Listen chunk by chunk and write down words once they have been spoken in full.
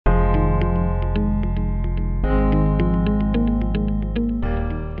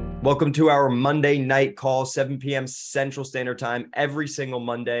Welcome to our Monday night call, 7 p.m. Central Standard Time, every single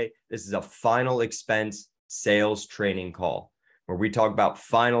Monday. This is a final expense sales training call where we talk about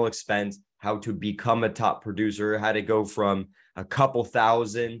final expense, how to become a top producer, how to go from a couple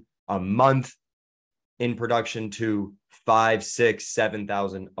thousand a month in production to 5, 6,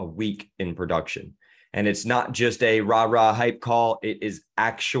 7,000 a week in production. And it's not just a rah-rah hype call. It is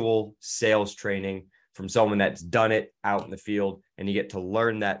actual sales training from someone that's done it out in the field, and you get to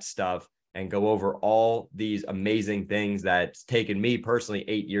learn that stuff and go over all these amazing things that's taken me personally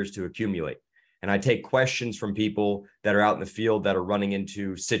 8 years to accumulate. And I take questions from people that are out in the field that are running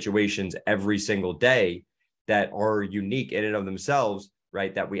into situations every single day that are unique in and of themselves,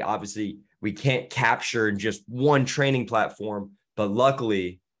 right? That we can't capture in just one training platform, but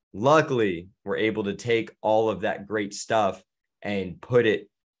luckily, we're able to take all of that great stuff and put it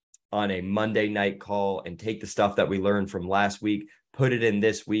on a Monday night call and take the stuff that we learned from last week, put it in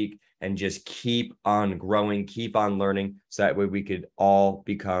this week, and just keep on growing, keep on learning, so that way we could all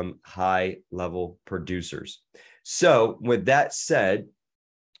become high-level producers. So with that said,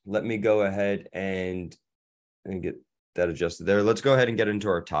 let me go ahead and get that adjusted there. Let's go ahead and get into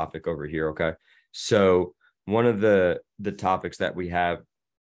our topic over here, okay? So one of the topics that we have,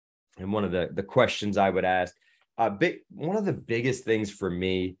 and one of the questions I would ask, one of the biggest things for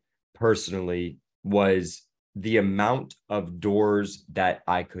me personally was the amount of doors that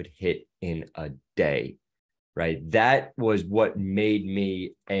I could hit in a day, right? That was what made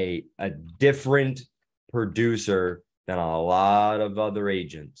me a different producer than a lot of other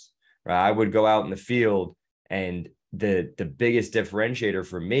agents, right? I would go out in the field, and the biggest differentiator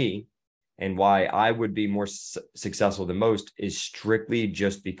for me and why I would be more successful than most is strictly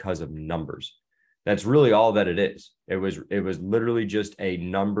just because of numbers. That's really all that it is. It was literally just a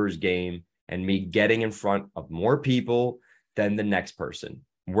numbers game and me getting in front of more people than the next person,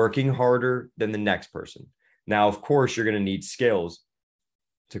 working harder than the next person. Now, of course, you're going to need skills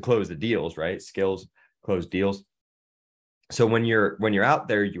to close the deals, right? Skills, close deals. So when you're out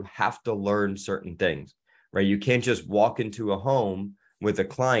there, you have to learn certain things, right? You can't just walk into a home with a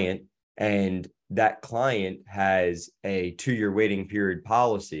client and that client has a 2-year waiting period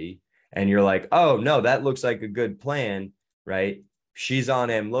policy. And you're like, oh, no, that looks like a good plan, right? She's on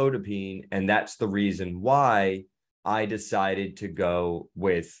amlodipine, and that's the reason why I decided to go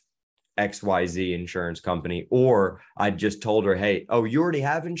with XYZ insurance company. Or I just told her, hey, oh, you already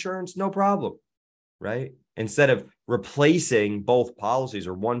have insurance? No problem, right? Instead of replacing both policies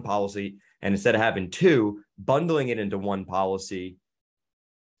or one policy, and instead of having two, bundling it into one policy,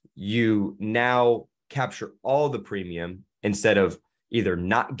 you now capture all the premium instead of either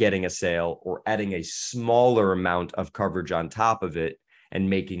not getting a sale or adding a smaller amount of coverage on top of it and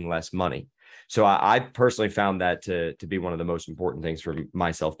making less money. So I personally found that to be one of the most important things for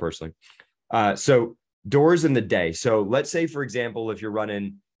myself personally. So doors in the day. So let's say, for example, if you're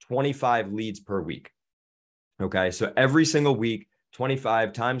running 25 leads per week. Okay. So every single week,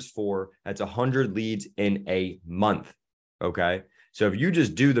 25 times 4, that's 100 leads in a month. Okay. So if you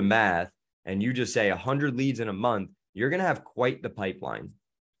just do the math and you just say 100 leads in a month, you're going to have quite the pipeline,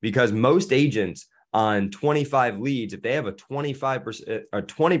 because most agents on 25 leads, if they have a 25% or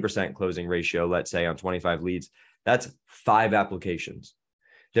 20% closing ratio, let's say on 25 leads, that's 5 applications.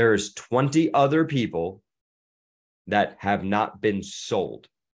 There's 20 other people that have not been sold.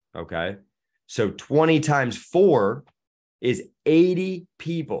 Okay. So 20 times 4 is 80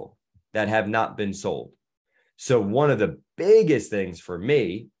 people that have not been sold. So one of the biggest things for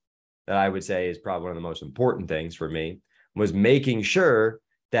me that I would say is probably one of the most important things for me was making sure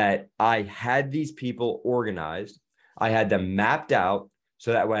that I had these people organized. I had them mapped out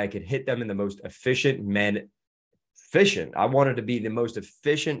so that way I could hit them in the most efficient. I wanted to be the most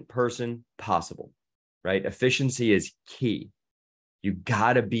efficient person possible, right? Efficiency is key. You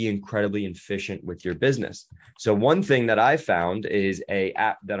got to be incredibly efficient with your business. So one thing that I found is a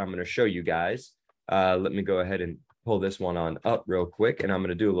app that I'm going to show you guys. Let me go ahead and pull this one on up real quick, and I'm going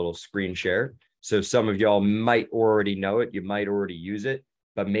to do a little screen share. So some of y'all might already know it. You might already use it,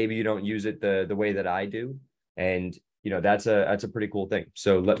 but maybe you don't use it the way that I do. And, that's a pretty cool thing.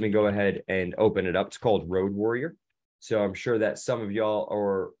 So let me go ahead and open it up. It's called Road Warrior. So I'm sure that some of y'all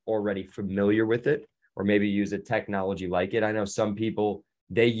are already familiar with it, or maybe use a technology like it. I know some people,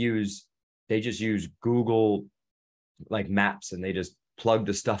 they just use Google like Maps, and they just plug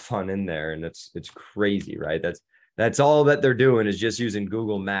the stuff on in there, and it's crazy, right? That's all that they're doing is just using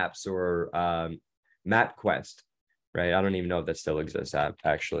Google Maps or MapQuest, right? I don't even know if that still exists.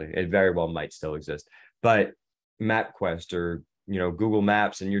 Actually, it very well might still exist, but MapQuest or Google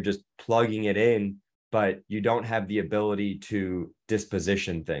Maps, and you're just plugging it in but you don't have the ability to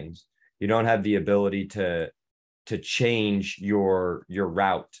disposition things. You don't have the ability to change your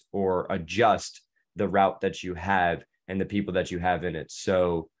route or adjust the route that you have and the people that you have in it.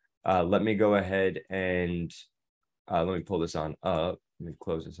 So let me go ahead and let me pull this on up. Let me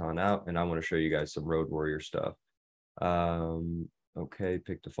close this on out, and I want to show you guys some Road Warrior stuff. Okay,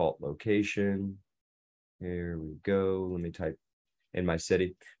 pick default location. Here we go. Let me type in my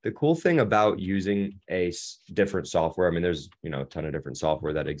city. The cool thing about using a different software, I mean, there's, a ton of different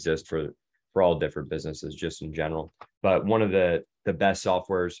software that exists for all different businesses just in general, but one of the best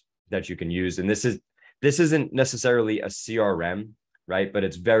softwares that you can use, and this isn't necessarily a CRM, right? But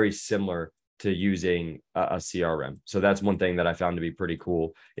it's very similar to using a CRM. So that's one thing that I found to be pretty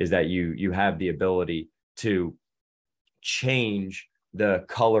cool, is that you have the ability to change the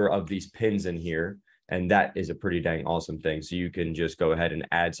color of these pins in here. And that is a pretty dang awesome thing. So you can just go ahead and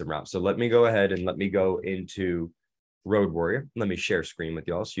add some routes. So let me go ahead and let me go into Road Warrior. Let me share screen with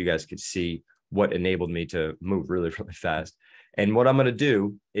y'all so you guys can see what enabled me to move really, really fast. And what I'm going to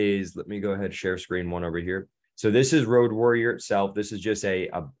do is, let me go ahead and share screen one over here. So this is Road Warrior itself. This is just a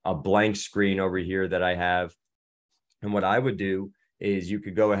blank screen over here that I have. And what I would do is you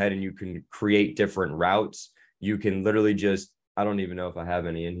could go ahead and you can create different routes. You can literally just, I don't even know if I have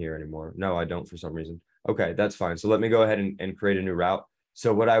any in here anymore. No, I don't for some reason. Okay, that's fine. So let me go ahead and create a new route.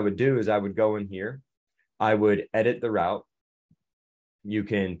 So what I would do is I would go in here. I would edit the route. You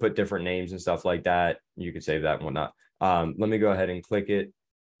can put different names and stuff like that. You could save that and whatnot. Let me go ahead and click it.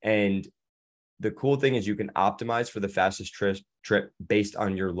 And the cool thing is you can optimize for the fastest trip based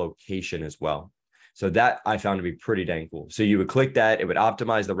on your location as well. So that I found to be pretty dang cool. So you would click that, it would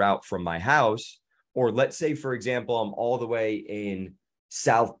optimize the route from my house. Or let's say, for example, I'm all the way in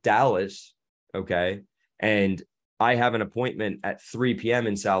South Dallas, okay? And I have an appointment at 3 p.m.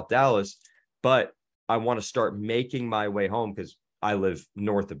 in South Dallas, but I want to start making my way home because I live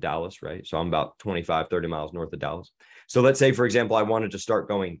north of Dallas, right? So I'm about 25, 30 miles north of Dallas. So let's say, for example, I wanted to start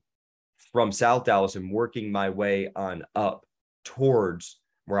going from South Dallas and working my way on up towards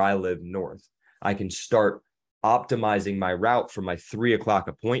where I live north. I can start optimizing my route for my 3 o'clock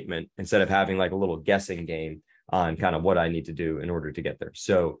appointment instead of having like a little guessing game on kind of what I need to do in order to get there.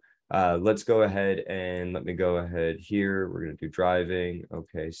 So let's go ahead and let me go ahead here. We're going to do driving.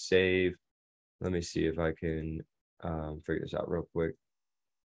 Okay, save. Let me see if I can figure this out real quick.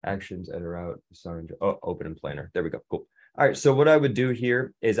 Actions, enter out, assign, open in planner. There we go. Cool. All right. So what I would do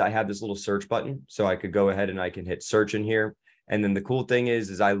here is I have this little search button. So I could go ahead and I can hit search in here. And then the cool thing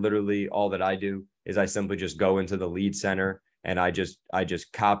is I literally, all that I do is I simply just go into the lead center and I just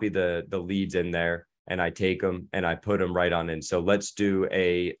copy the leads in there and I take them and I put them right on in. So let's do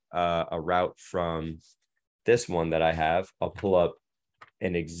a route from this one that I have. I'll pull up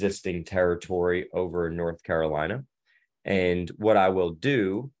an existing territory over in North Carolina. And what I will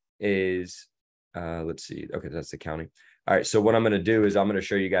do is, let's see. Okay, that's the county. All right. So what I'm going to do is I'm going to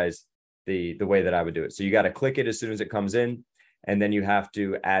show you guys the way that I would do it. So you got to click it as soon as it comes in, and then you have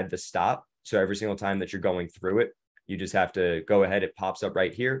to add the stop. So every single time that you're going through it, you just have to go ahead. It pops up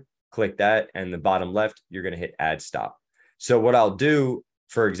right here. Click that, and the bottom left, you're going to hit add stop. So what I'll do,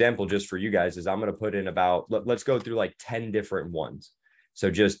 for example, just for you guys, is I'm going to put in about, let's go through like 10 different ones. So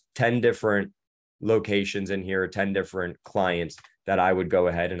just 10 different locations in here, 10 different clients that I would go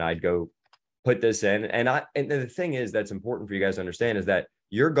ahead and I'd go put this in. And the thing is that's important for you guys to understand is that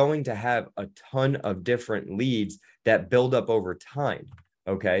you're going to have a ton of different leads that build up over time.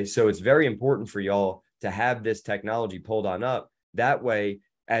 Okay. So it's very important for y'all to have this technology pulled on up. That way,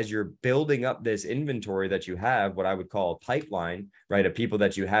 as you're building up this inventory that you have, what I would call a pipeline, right, of people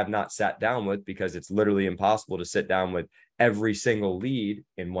that you have not sat down with, because it's literally impossible to sit down with every single lead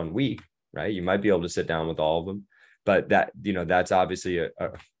in 1 week, right? You might be able to sit down with all of them, but that, that's obviously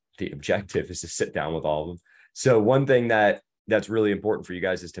the objective is to sit down with all of them. So one thing that's really important for you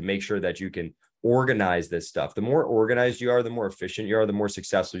guys is to make sure that you can organize this stuff. The more organized you are, the more efficient you are, the more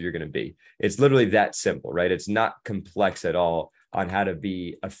successful you're going to be. It's literally that simple, right? It's not complex at all on how to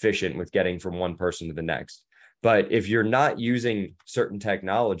be efficient with getting from one person to the next. But if you're not using certain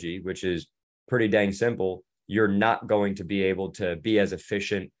technology, which is pretty dang simple, you're not going to be able to be as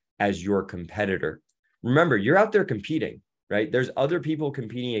efficient as your competitor. Remember, you're out there competing, right? There's other people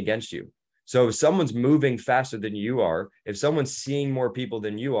competing against you. So if someone's moving faster than you are, if someone's seeing more people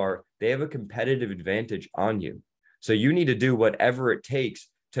than you are, they have a competitive advantage on you. So you need to do whatever it takes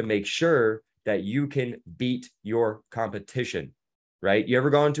to make sure that you can beat your competition, right? You ever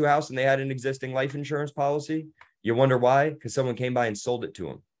gone into a house and they had an existing life insurance policy? You wonder why? Because someone came by and sold it to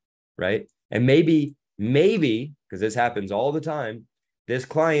them, right? And maybe, because this happens all the time, This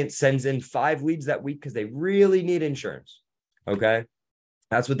client sends in 5 leads that week because they really need insurance. Okay.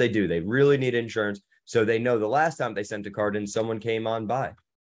 That's what they do. They really need insurance. So they know the last time they sent a card in, someone came on by.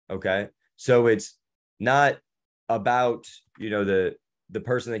 Okay. So it's not about, the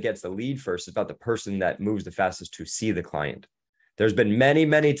person that gets the lead first. It's about the person that moves the fastest to see the client. There's been many,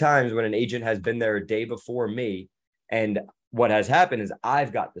 many times when an agent has been there a day before me. And what has happened is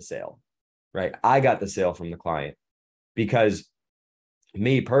I've got the sale, right? I got the sale from the client because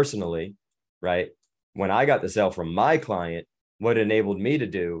me personally, right? When I got the sale from my client, what it enabled me to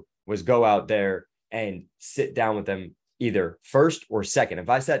do was go out there and sit down with them either first or second. If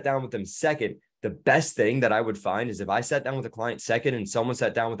I sat down with them second, the best thing that I would find is if I sat down with a client second and someone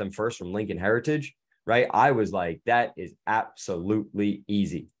sat down with them first from Lincoln Heritage, right? I was like, that is absolutely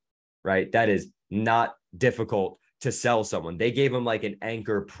easy, right? That is not difficult to sell someone. They gave them like an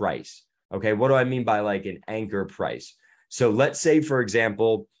anchor price. Okay. What do I mean by like an anchor price? So let's say, for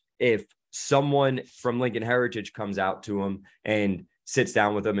example, if someone from Lincoln Heritage comes out to them and sits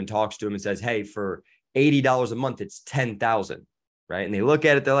down with them and talks to them and says, hey, for $80 a month, it's 10,000. Right. And they look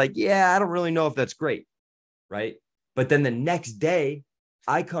at it, they're like, yeah, I don't really know if that's great. Right. But then the next day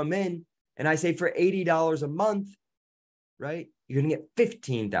I come in and I say for $80 a month, right, you're going to get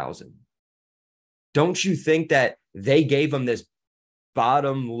 15,000. Don't you think that they gave them this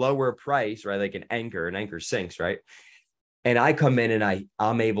bottom lower price, right? Like an anchor sinks, right? And I come in and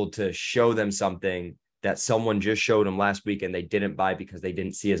I'm able to show them something that someone just showed them last week and they didn't buy because they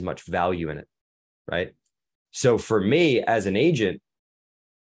didn't see as much value in it. Right. So for me as an agent,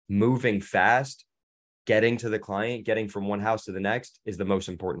 moving fast, getting to the client, getting from one house to the next is the most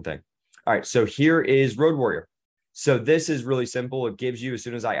important thing. All right. So here is Road Warrior. So this is really simple. It gives you, as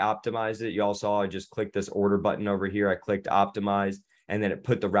soon as I optimized it, you all saw I just clicked this order button over here. I clicked optimize and then it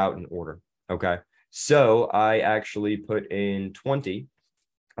put the route in order. Okay. So I actually put in 20.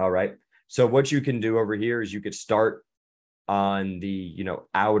 All right. So what you can do over here is you could start on the,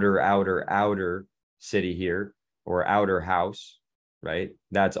 outer city here or outer house, right?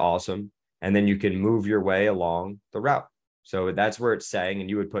 That's awesome. And then you can move your way along the route. So that's where it's saying, and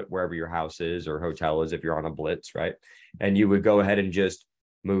you would put wherever your house is or hotel is if you're on a blitz, right? And you would go ahead and just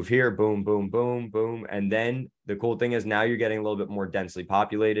move here, boom, boom, boom, boom. And then the cool thing is now you're getting a little bit more densely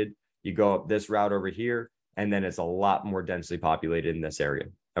populated. You go up this route over here, and then it's a lot more densely populated in this area.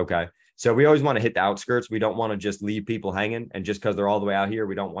 Okay. So we always want to hit the outskirts. We don't want to just leave people hanging. And just because they're all the way out here,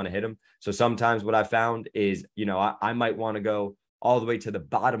 we don't want to hit them. So sometimes what I found is, I might want to go all the way to the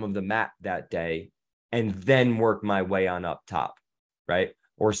bottom of the map that day and then work my way on up top, right?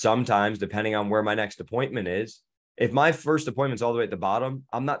 Or sometimes, depending on where my next appointment is, if my first appointment's all the way at the bottom,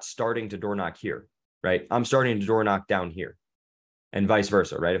 I'm not starting to door knock here, right? I'm starting to door knock down here and vice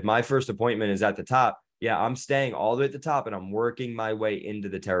versa, right? If my first appointment is at the top, yeah, I'm staying all the way at the top and I'm working my way into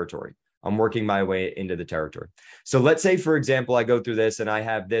the territory. So let's say, for example, I go through this and I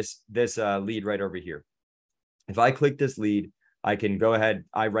have this lead right over here. If I click this lead, I can go ahead.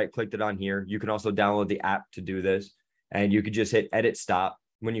 I right-clicked it on here. You can also download the app to do this, and you could just hit edit stop.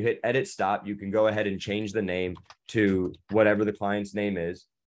 When you hit edit stop, you can go ahead and change the name to whatever the client's name is,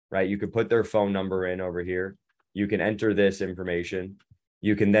 right? You could put their phone number in over here. You can enter this information.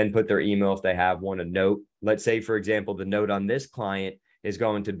 You can then put their email if they have one, a note. Let's say, for example, the note on this client is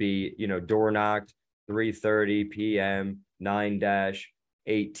going to be, door knocked 3:30 p.m.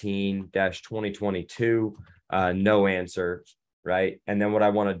 9-18-2022, no answer, right? And then what I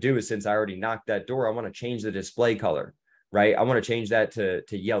want to do is, since I already knocked that door, I want to change the display color, right? I want to change that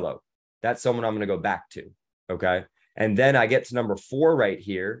to yellow. That's someone I'm going to go back to, okay? And then I get to number 4 right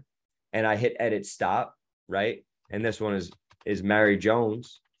here, and I hit edit stop, right? And this one is Mary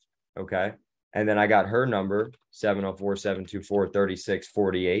Jones, okay? And then I got her number,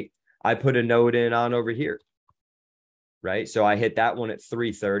 704-724-3648. I put a note in on over here, right? So I hit that one at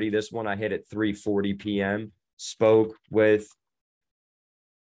 3:30. This one I hit at 3:40 p.m. Spoke with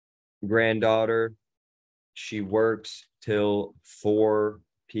granddaughter. She works till 4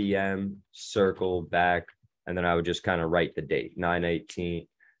 p.m. Circle back. And then I would just kind of write the date, 9/18,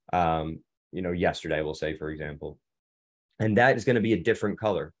 yesterday, we'll say, for example. And that is going to be a different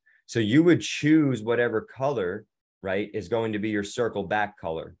color. So you would choose whatever color, right, is going to be your circle back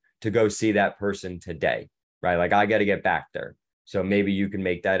color to go see that person today, right? Like, I got to get back there. So maybe you can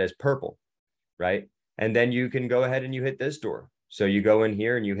make that as purple, right? And then you can go ahead and you hit this door. So you go in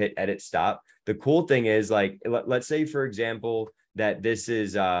here and you hit edit stop. The cool thing is, like, let's say, for example, that this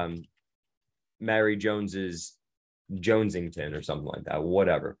is Mary Jones's Jonesington or something like that,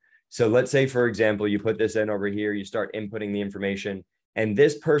 whatever. So let's say, for example, you put this in over here, you start inputting the information, and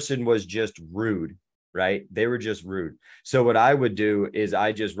this person was just rude, right? They were just rude. So what I would do is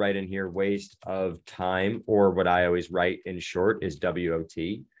I just write in here waste of time, or what I always write in short is WOT,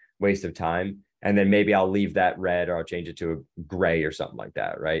 waste of time. And then maybe I'll leave that red, or I'll change it to a gray or something like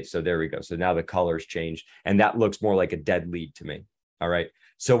that, right? So there we go. So now the colors change, and that looks more like a dead lead to me. All right.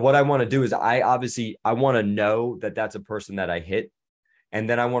 So what I want to do is I want to know that that's a person that I hit. And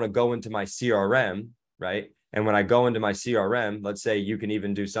then I want to go into my CRM, right? And when I go into my CRM, let's say you can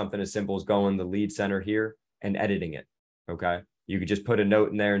even do something as simple as going the lead center here and editing it. Okay. You could just put a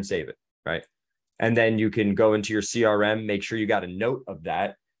note in there and save it, right? And then you can go into your CRM, make sure you got a note of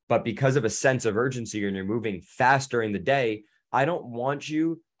that. But because of a sense of urgency and you're moving fast during the day, I don't want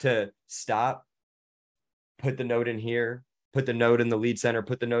you to stop, put the note in here, put the note in the lead center,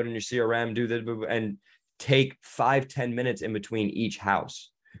 put the note in your CRM, do the, and take 5-10 minutes in between each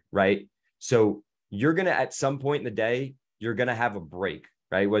house, right? So you're going to, at some point in the day, you're going to have a break,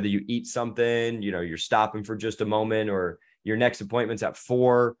 right? Whether you eat something, you're stopping for just a moment, or your next appointment's at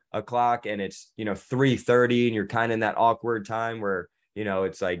 4 o'clock and it's, 3:30, and you're kind of in that awkward time where,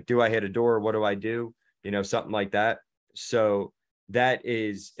 it's like, do I hit a door? What do I do? Something like that. So that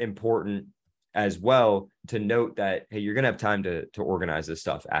is important as well, to note that, hey, you're going to have time to organize this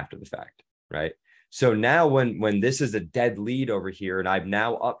stuff after the fact, right? So now when this is a dead lead over here, and I've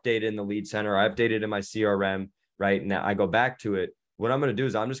now updated in the lead center, I updated in my CRM, right? Now I go back to it. What I'm going to do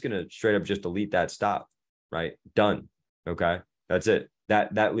is I'm just going to straight up just delete that stop, right? Done. Okay. That's it.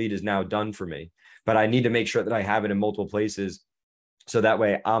 That lead is now done for me, but I need to make sure that I have it in multiple places. So that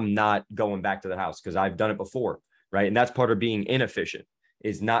way I'm not going back to the house, because I've done it before, right? And that's part of being inefficient,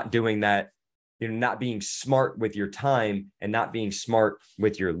 is not doing that, not being smart with your time and not being smart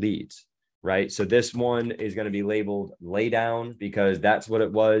with your leads, right? So this one is going to be labeled lay down, because that's what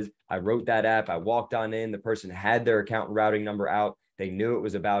it was. I wrote that app. I walked on in. The person had their account and routing number out. They knew it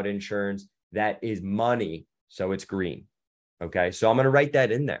was about insurance. That is money. So it's green. Okay. So I'm going to write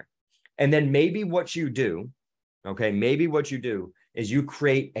that in there. And then maybe what you do, is you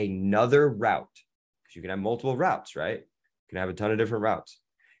create another route, because you can have multiple routes, right? You can have a ton of different routes,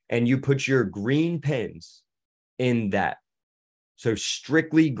 and you put your green pins in that. So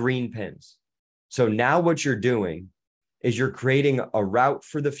strictly green pins. So now what you're doing is you're creating a route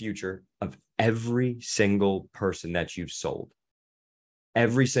for the future of every single person that you've sold.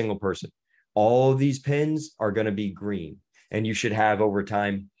 Every single person. All of these pins are going to be green, and you should have over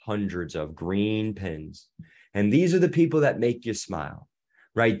time hundreds of green pins. And these are the people that make you smile,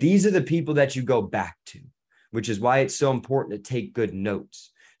 right? These are the people that you go back to, which is why it's so important to take good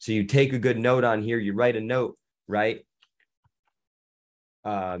notes. So you take a good note on here, you write a note, right?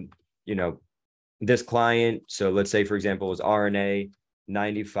 This client, so let's say, for example, was RNA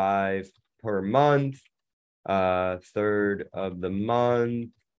 95 per month, third of the month,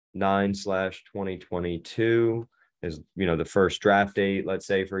 9/2022 is, the first draft date, let's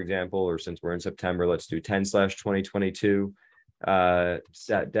say, for example, or since we're in September, let's do 10/2022.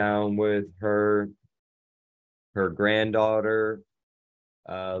 Sat down with her granddaughter.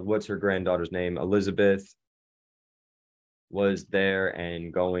 What's her granddaughter's name? Elizabeth. Was there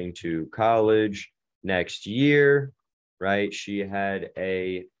and going to college next year, right? She had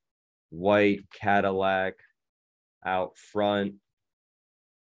a white Cadillac out front.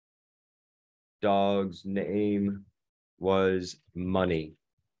 Dog's name was Money.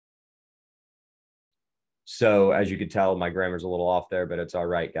 So as you can tell, my grammar's a little off there, but it's all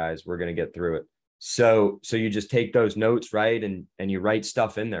right, guys. We're going to get through it. So you just take those notes, right? And you write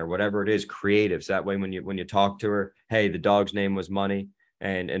stuff in there, whatever it is, creative. So that way, when you talk to her, hey, the dog's name was Money,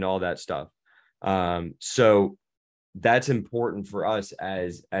 and all that stuff. So that's important for us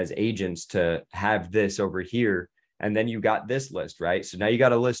as agents to have this over here. And then you got this list, right? So now you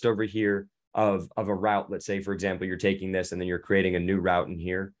got a list over here of a route. Let's say, for example, you're taking this and then you're creating a new route in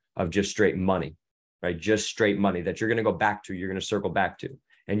here of just straight money, right? Just straight money that you're going to go back to, you're going to circle back to.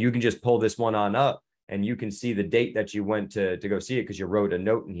 And you can just pull this one on up and you can see the date that you went to go see it, because you wrote a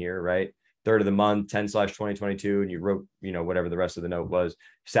note in here, right? Third of the month, 10/2022. And you wrote, whatever the rest of the note was,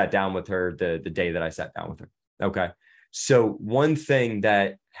 sat down with her the day that I sat down with her. Okay. So one thing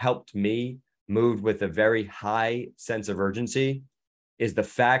that helped me move with a very high sense of urgency is the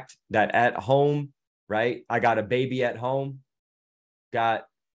fact that at home, right? I got a baby at home, got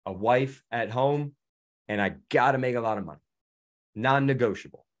a wife at home, and I got to make a lot of money.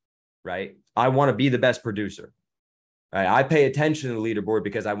 Non-negotiable, right? I want to be the best producer. Right? I pay attention to the leaderboard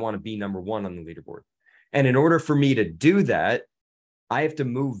because I want to be number one on the leaderboard. And in order for me to do that, I have to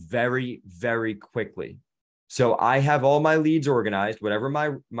move very, very quickly. So I have all my leads organized, whatever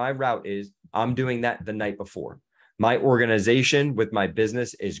my route is, I'm doing that the night before. My organization with my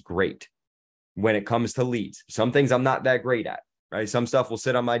business is great. when it comes to leads. Some things I'm not that great at, right? Some stuff will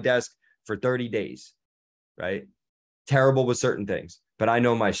sit on my desk for 30 days, right? Terrible with certain things, but I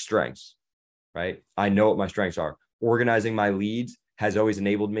know my strengths, right? I know what my strengths are. Organizing my leads has always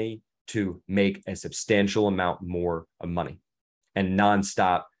enabled me to make a substantial amount more of money and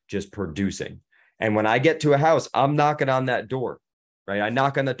nonstop just producing. And when I get to a house, I'm knocking on that door, right? I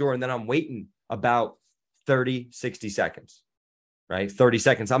knock on that door and then I'm waiting about 30, 60 seconds, right? 30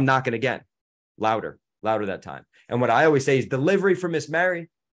 seconds. I'm knocking again, louder that time. And what I always say is delivery for Miss Mary,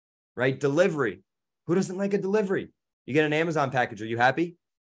 right? Delivery. Who doesn't like a delivery? You get an Amazon package. Are you happy?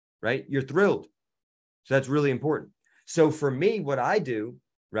 Right? You're thrilled. So that's really important. So for me, what I do,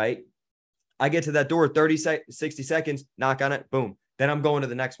 right? I get to that door, 60 seconds, knock on it, boom. Then I'm going to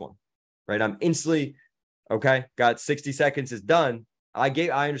the next one, right? I'm instantly, okay, got 60 seconds is done. I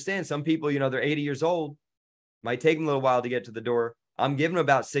understand some people, they're 80 years old, might take them a little while to get to the door. I'm giving them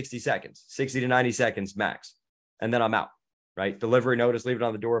about 60 seconds, 60 to 90 seconds max. And then I'm out, right? Delivery notice, leave it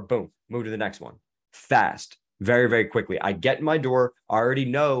on the door, boom, move to the next one. Fast, very, very quickly. I get in my door, I already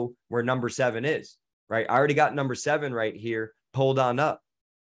know where number 7 is, right? I already got number 7 right here, pulled on up,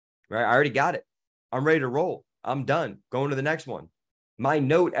 right? I already got it. I'm ready to roll. I'm done. Going to the next one. My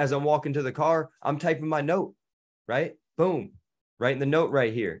note as I'm walking to the car, I'm typing my note, right? Boom, writing the note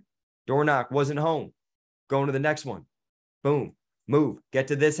right here. Door knock, wasn't home. Going to the next one. Boom, move, get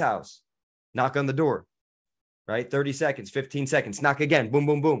to this house, knock on the door, right? 30 seconds, 15 seconds, knock again, boom,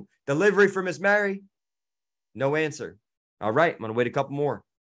 boom, boom. Delivery for Miss Mary. No answer. All right, I'm going to wait a couple more.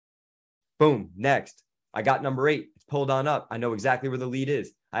 Boom, next. I got number 8. It's pulled on up. I know exactly where the lead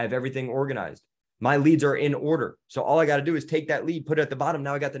is. I have everything organized. My leads are in order. So all I got to do is take that lead, put it at the bottom.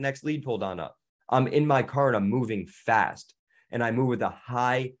 Now I got the next lead pulled on up. I'm in my car and I'm moving fast. And I move with a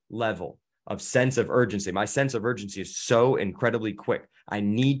high level of sense of urgency. My sense of urgency is so incredibly quick. I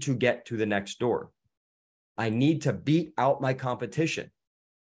need to get to the next door. I need to beat out my competition.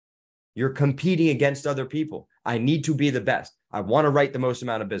 You're competing against other people. I need to be the best. I want to write the most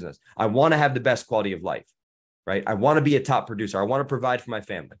amount of business. I want to have the best quality of life, right? I want to be a top producer. I want to provide for my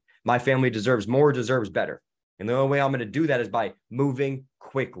family. My family deserves more, deserves better. And the only way I'm going to do that is by moving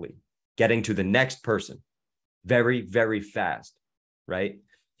quickly, getting to the next person very, very fast, right?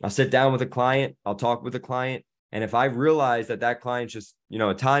 I'll sit down with a client. I'll talk with a client. And if I realize that that client's just,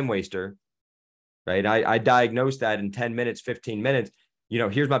 a time waster, right? I diagnose that in 10 minutes, 15 minutes.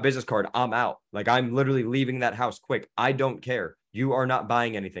 Here's my business card. I'm out. Like I'm literally leaving that house quick. I don't care. You are not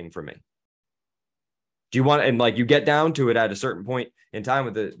buying anything from me. Do you want, and like you get down to it at a certain point in time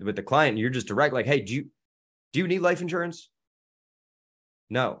with the client, and you're just direct, like, hey, do you need life insurance?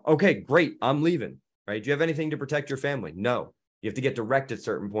 No. Okay, great. I'm leaving. Right. Do you have anything to protect your family? No. You have to get direct at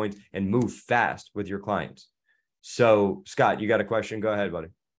certain points and move fast with your clients. So Scott, you got a question? Go ahead, buddy.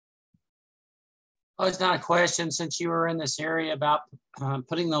 Oh, it's not a question. Since you were in this area about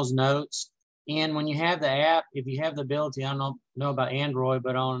putting those notes in, when you have the app, if you have the ability, I don't know about Android,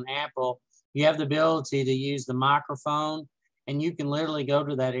 but on Apple, you have the ability to use the microphone, and you can literally go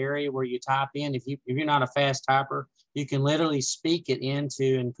to that area where you type in. If you're not a fast typer, you can literally speak it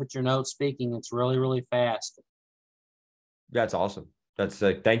into and put your notes speaking. It's really, really fast. That's awesome. That's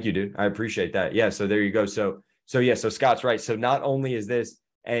thank you, dude. I appreciate that. Yeah. So there you go. So Scott's right. So not only is this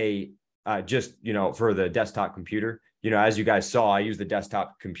a just, for the desktop computer, as you guys saw, I use the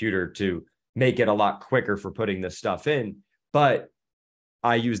desktop computer to make it a lot quicker for putting this stuff in, but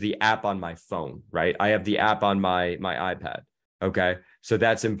I use the app on my phone, right? I have the app on my iPad. Okay. So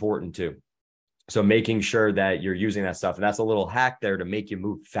that's important too. So making sure that you're using that stuff. And that's a little hack there to make you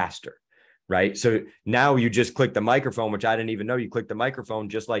move faster, right? So now you just click the microphone, which I didn't even know you click the microphone,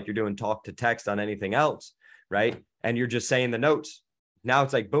 just like you're doing talk to text on anything else, right? And you're just saying the notes. Now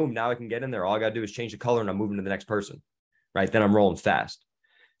it's like, boom, now I can get in there. All I got to do is change the color and I'm moving to the next person, right? Then I'm rolling fast.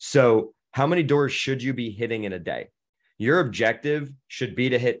 So how many doors should you be hitting in a day? Your objective should be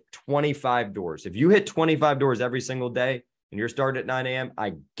to hit 25 doors. If you hit 25 doors every single day and you're starting at 9 a.m.,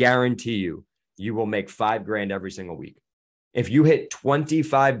 I guarantee you will make $5,000 every single week. If you hit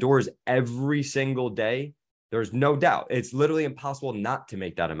 25 doors every single day, there's no doubt. It's literally impossible not to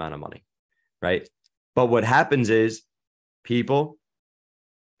make that amount of money, right? But what happens is people,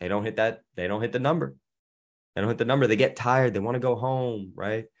 they don't hit that. They don't hit the number. They don't hit the number. They get tired. They want to go home,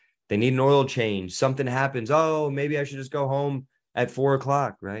 right? They need an oil change. Something happens. Oh, maybe I should just go home at 4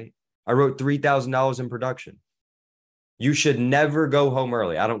 o'clock, right? I wrote $3,000 in production. You should never go home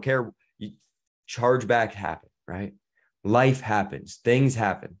early. I don't care. Chargeback happen, right? Life happens. Things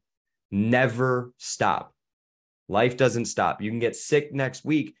happen. Never stop. Life doesn't stop. You can get sick next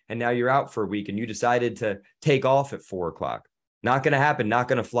week and now you're out for a week and you decided to take off at 4 o'clock. Not going to happen. Not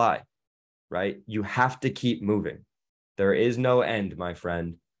going to fly, right? You have to keep moving. There is no end, my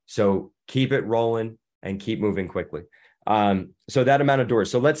friend. So keep it rolling and keep moving quickly. So that amount of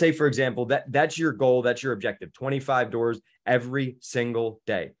doors. So let's say, for example, that's your goal. That's your objective, 25 doors every single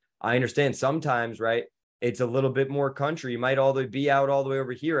day. I understand sometimes, right? It's a little bit more country. You might be out all the way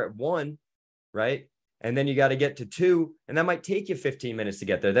over here at 1, right? And then you got to get to 2, and that might take you 15 minutes to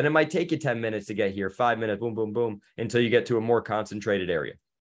get there. Then it might take you 10 minutes to get here, 5 minutes, boom, boom, boom, until you get to a more concentrated area,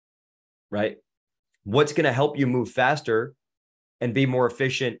 right? What's going to help you move faster and be more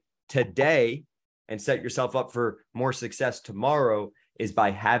efficient today and set yourself up for more success tomorrow is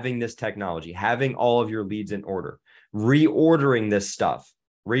by having this technology, having all of your leads in order, reordering this stuff,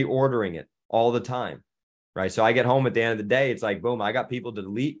 reordering it all the time, right? So I get home at the end of the day, it's like, boom, I got people to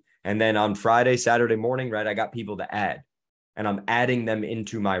delete. And then on Friday, Saturday morning, right, I got people to add, and I'm adding them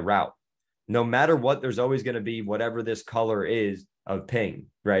into my route. No matter what, there's always going to be whatever this color is of ping,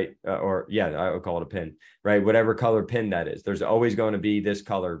 right? I would call it a pin, right? Whatever color pin that is, there's always going to be this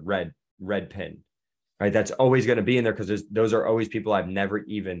color red pin, right? That's always going to be in there because those are always people I've never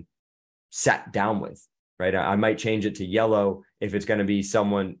even sat down with, right? I might change it to yellow if it's going to be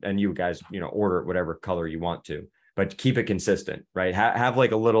someone, and you guys, order it whatever color you want to, but keep it consistent, right? Have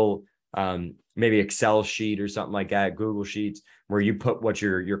like a little, maybe Excel sheet or something like that, Google Sheets, where you put what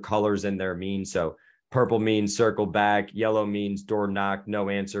your colors in there mean. So purple means circle back, yellow means door knock, no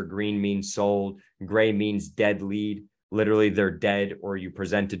answer, green means sold, gray means dead lead. Literally they're dead, or you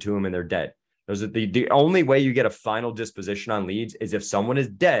present it to them and they're dead. Those are the only way you get a final disposition on leads is if someone is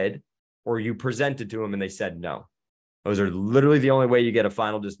dead or you present it to them and they said no. Those are literally the only way you get a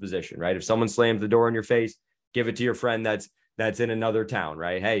final disposition, right? If someone slams the door in your face, give it to your friend that's in another town,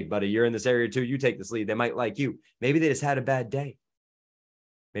 right? Hey, buddy, you're in this area too. You take this lead. They might like you. Maybe they just had a bad day.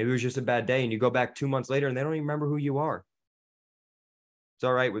 Maybe it was just a bad day, and you go back 2 months later and they don't even remember who you are. It's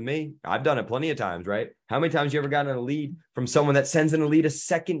all right with me. I've done it plenty of times, right? How many times you ever gotten a lead from someone that sends in a lead a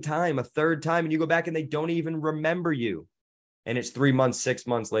second time, a third time, and you go back and they don't even remember you, and it's 3 months, 6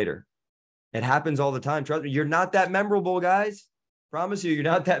 months later? It happens all the time. Trust me, you're not that memorable, guys. Promise you, you're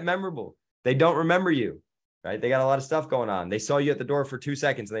not that memorable. They don't remember you, right? They got a lot of stuff going on. They saw you at the door for 2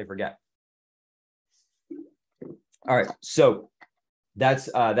 seconds and they forget. All right, so that's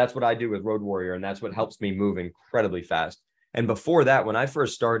what I do with Road Warrior, and that's what helps me move incredibly fast. And before that, when I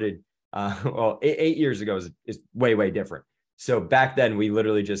first started, 8 years ago is way, way different. So back then we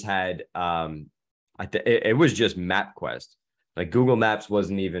literally just had, it was just MapQuest. Like Google Maps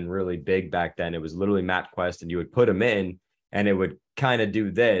wasn't even really big back then. It was literally MapQuest, and you would put them in and it would kind of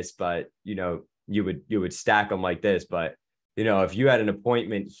do this, but you would stack them like this. But, if you had an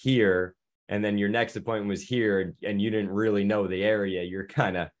appointment here and then your next appointment was here and you didn't really know the area, you're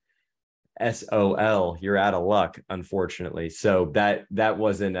kind of SOL, you're out of luck, unfortunately. So that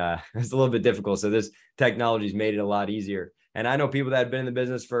wasn't, it's a little bit difficult. So this technology's made it a lot easier. And I know people that have been in the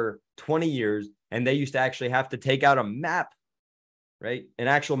business for 20 years and they used to actually have to take out a map, right? An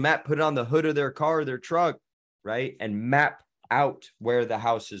actual map, put it on the hood of their car or their truck, right? And map out where the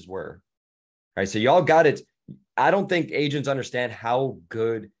houses were, right? So y'all got it. I don't think agents understand how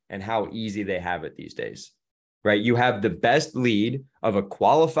good and how easy they have it these days, right? You have the best lead of a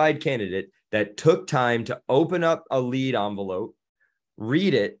qualified candidate that took time to open up a lead envelope,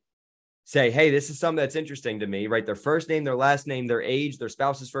 read it, say, hey, this is something that's interesting to me, right? Their first name, their last name, their age, their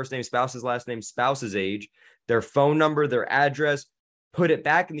spouse's first name, spouse's last name, spouse's age, their phone number, their address, put it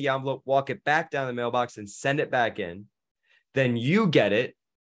back in the envelope, walk it back down the mailbox and send it back in. Then you get it.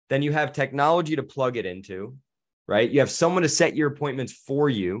 Then you have technology to plug it into, right? You have someone to set your appointments for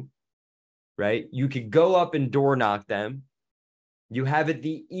you, right? You could go up and door knock them. You have it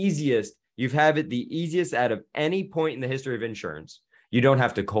the easiest. You've had it the easiest out of any point in the history of insurance. You don't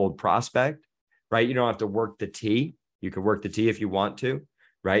have to cold prospect, right? You don't have to work the T. You can work the T if you want to,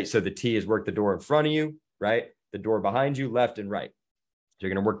 right? So the T is work the door in front of you, right? The door behind you, left and right. So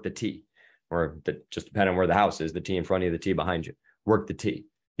you're going to work the T, or just depending on where the house is, the T in front of you, the T behind you. Work the T.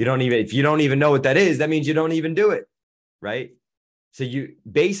 If you don't even know what that is, that means you don't even do it, right? So you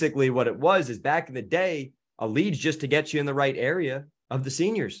basically what it was is back in the day, a lead's just to get you in the right area of the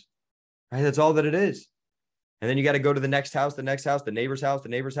seniors, right? That's all that it is. And then you got to go to the next house, the next house, the neighbor's house, the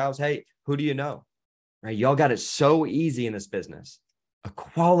neighbor's house. Hey, who do you know? Right? Y'all got it so easy in this business. A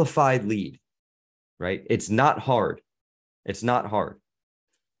qualified lead, right? It's not hard. It's not hard.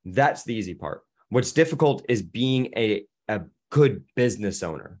 That's the easy part. What's difficult is being a good business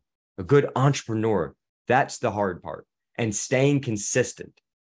owner, a good entrepreneur. That's the hard part. And staying consistent.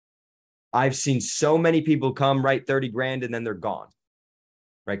 I've seen so many people come, write 30 grand, and then they're gone,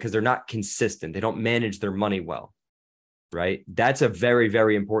 right? Because they're not consistent. They don't manage their money well, right? That's a very,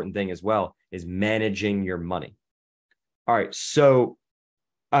 very important thing as well. is managing your money. All right. So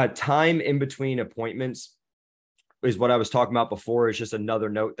time in between appointments is what I was talking about before. It's just another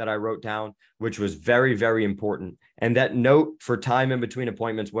note that I wrote down, which was very, very important. And that note for time in between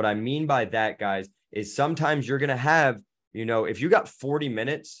appointments, what I mean by that, guys, is sometimes you're going to have, if you got 40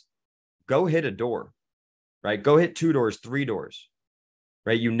 minutes, go hit a door, right? Go hit 2 doors, 3 doors,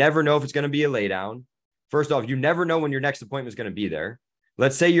 right? You never know if it's going to be a lay down. First off, you never know when your next appointment is going to be there.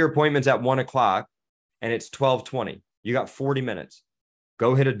 Let's say your appointment's at 1 o'clock and it's 12:20. You got 40 minutes.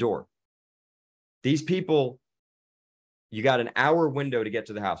 Go hit a door. These people, you got an hour window to get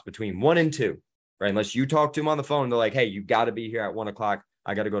to the house between 1 and 2, right? Unless you talk to them on the phone, they're like, hey, you got to be here at 1 o'clock.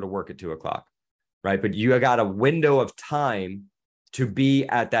 I got to go to work at 2 o'clock, right? But you got a window of time to be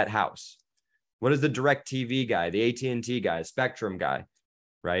at that house. What is the DirecTV guy, the AT&T guy, Spectrum guy,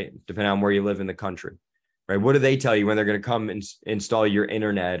 right? Depending on where you live in the country, right? What do they tell you when they're going to come and install your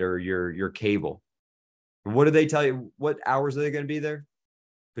internet or your cable? What do they tell you? What hours are they going to be there?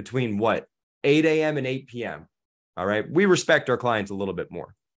 Between what? 8 a.m. and 8 p.m. All right. We respect our clients a little bit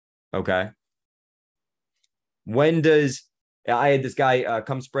more. Okay. I had this guy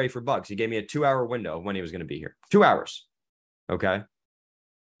come spray for bugs. He gave me a 2-hour window of when he was going to be here. 2 hours. Okay.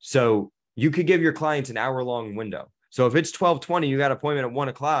 So you could give your clients an hour-long window. So if it's 12:20, you got an appointment at 1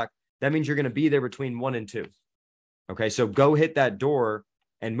 o'clock, that means you're going to be there between 1 and 2. Okay. So go hit that door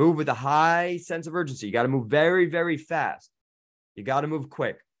and move with a high sense of urgency. You got to move very, very fast. You got to move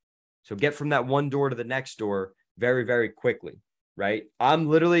quick. So get from that one door to the next door very, very quickly, right? I'm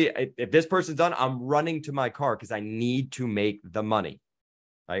literally, if this person's done, I'm running to my car because I need to make the money,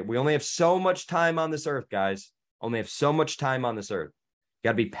 right? We only have so much time on this earth, guys. Only have so much time on this earth. You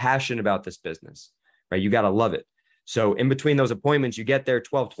got to be passionate about this business, right? You got to love it. So in between those appointments, you get there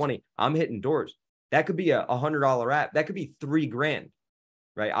 12:20, I'm hitting doors. That could be a $100 app. That could be $3,000,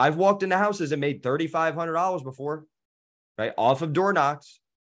 right? I've walked into houses and made $3,500 before, right? Off of door knocks,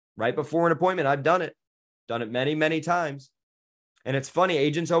 right before an appointment. I've done it many, many times. And it's funny.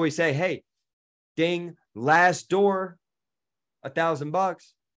 Agents always say, hey, ding, last door, $1,000.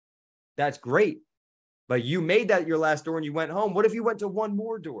 That's great. But you made that your last door and you went home. What if you went to one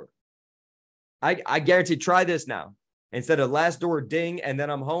more door? I guarantee, try this now. Instead of last door, ding, and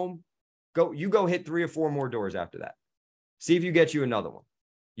then I'm home, go hit 3 or 4 more doors after that. See if you get you another one.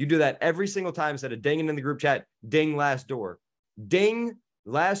 You do that every single time instead of dinging in the group chat, ding, last door. Ding,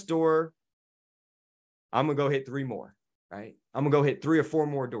 last door. I'm going to go hit 3 more, right? I'm going to go hit 3 or 4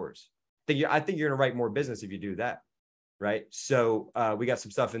 more doors. I think you're going to write more business if you do that, right? So we got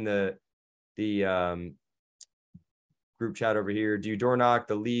some stuff in the group chat over here. Do you door knock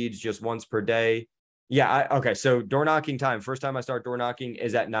the leads just once per day? Yeah. Okay. So door knocking time. First time I start door knocking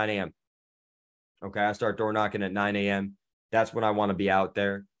is at 9 a.m. Okay. I start door knocking at 9 a.m. That's when I want to be out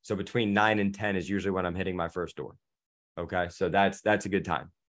there. So between 9 and 10 is usually when I'm hitting my first door. Okay. So that's a good time.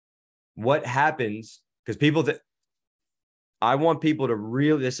 What happens, because I want people to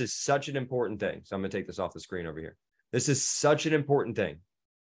really, this is such an important thing. So I'm going to take this off the screen over here. This is such an important thing.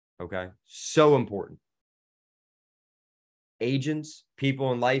 Okay. So important. Agents,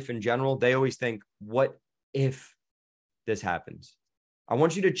 people in life in general, they always think, what if this happens? I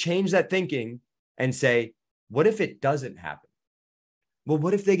want you to change that thinking and say, what if it doesn't happen? Well,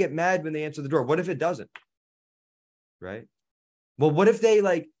 what if they get mad when they answer the door? What if it doesn't? Right? Well, what if they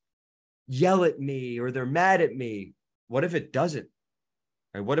yell at me or they're mad at me? What if it doesn't?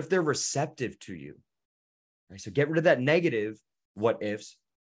 Right? What if they're receptive to you? Right? So get rid of that negative what ifs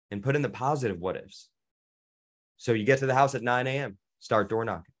and put in the positive what ifs. So you get to the house at 9 a.m., start door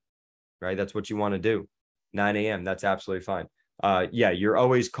knocking, right? That's what you want to do. 9 a.m., that's absolutely fine. Yeah, you're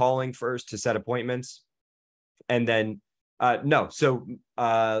always calling first to set appointments. And then, no. So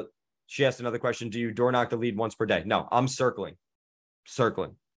she asked another question. Do you door knock the lead once per day? No, I'm circling,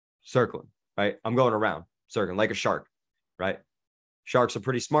 right? I'm going around, circling like a shark, right? Sharks are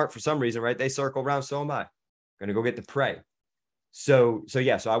pretty smart for some reason, right? They circle around, so am I. Going to go get the prey. So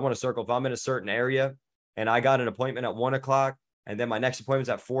yeah, so I want to circle. If I'm in a certain area, and I got an appointment at 1 o'clock, and then my next appointment's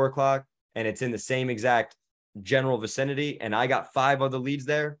at 4 o'clock, and it's in the same exact general vicinity, and I got 5 other leads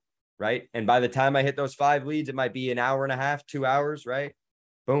there, right? And by the time I hit those 5 leads, it might be an hour and a half, 2 hours, right?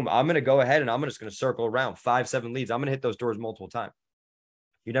 Boom. I'm going to go ahead and I'm just going to circle around 5, 7 leads. I'm going to hit those doors multiple times.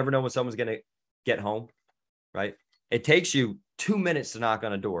 You never know when someone's going to get home, right? It takes you 2 minutes to knock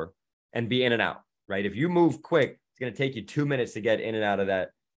on a door and be in and out, right? If you move quick, it's going to take you 2 minutes to get in and out of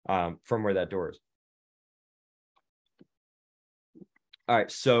that from where that door is. All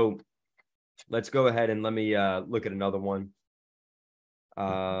right, so let's go ahead and let me look at another one.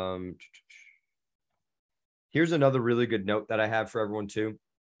 Here's another really good note that I have for everyone too.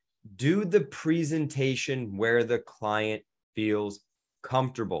 do the presentation where the client feels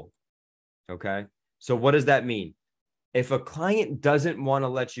comfortable. Okay. So what does that mean? If a client doesn't want to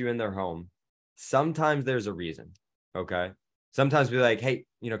let you in their home, sometimes there's a reason. Okay. Sometimes be like, hey,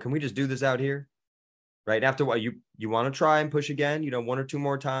 can we just do this out here? Right. And after a while, you want to try and push again, one or two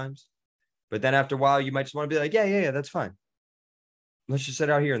more times. But then after a while, you might just want to be like, yeah, that's fine. Let's just sit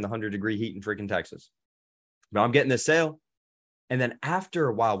out here in the 100-degree heat in freaking Texas. But I'm getting this sale. And then after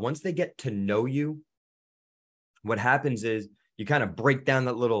a while, once they get to know you, what happens is you kind of break down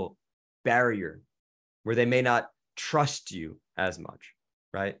that little barrier where they may not trust you as much,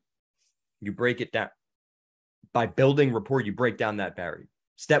 right? You break it down. By building rapport, you break down that barrier.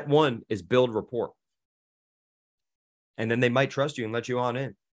 Step one is build rapport. And then they might trust you and let you on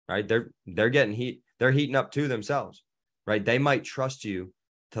in, right? They're getting heat. They're heating up to themselves, right? They might trust you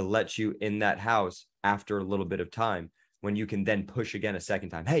to let you in that house after a little bit of time when you can then push again a second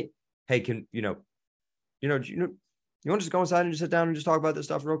time. Hey, can, you want to just go inside and just sit down and just talk about this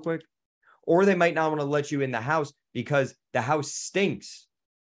stuff real quick? Or they might not want to let you in the house because the house stinks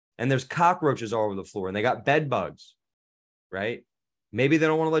and there's cockroaches all over the floor and they got bed bugs, right? Maybe they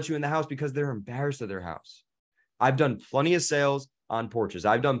don't want to let you in the house because they're embarrassed of their house. I've done plenty of sales on porches.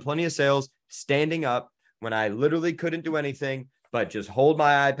 I've done plenty of sales standing up when I literally couldn't do anything but just hold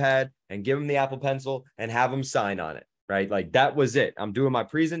my iPad and give them the Apple Pencil and have them sign on it, right? Like that was it. I'm doing my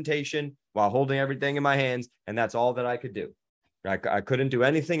presentation while holding everything in my hands, and that's all that I could do. I couldn't do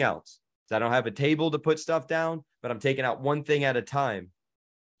anything else. So I don't have a table to put stuff down, but I'm taking out one thing at a time.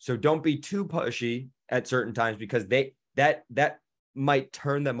 So don't be too pushy at certain times because that might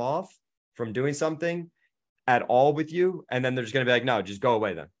turn them off from doing something at all with you. And then they're just going to be like, no, just go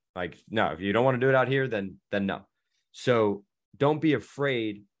away then. Like, no, if you don't want to do it out here, then no. So don't be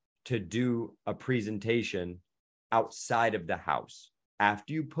afraid to do a presentation outside of the house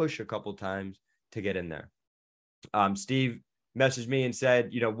after you push a couple times to get in there. Steve messaged me and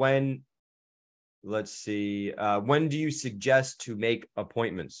said, when do you suggest to make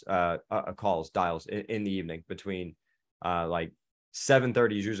appointments, dials in the evening between like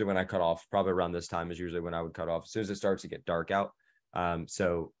 7:30 is usually when I cut off. Probably around this time is usually when I would cut off as soon as it starts to get dark out.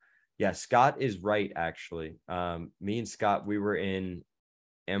 So yeah, Scott is right. Actually, me and Scott, we were in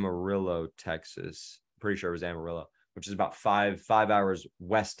Amarillo, Texas. Pretty sure it was Amarillo, which is about five hours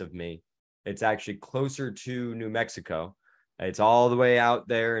west of me. It's actually closer to New Mexico. It's all the way out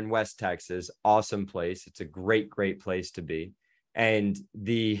there in West Texas. Awesome place. It's a great place to be. And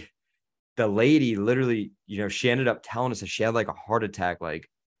the lady literally, she ended up telling us that she had like a heart attack like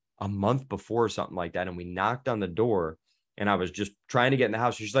a month before or something like that. And we knocked on the door and I was just trying to get in the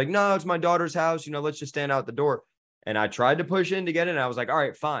house. She's like, no, it's my daughter's house. Let's just stand out the door. And I tried to push in to get in. And I was like, all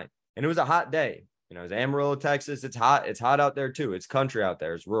right, fine. And it was a hot day. It was Amarillo, Texas. It's hot. It's hot out there too. It's country out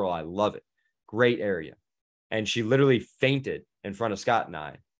there. It's rural. I love it. Great area. And she literally fainted in front of Scott and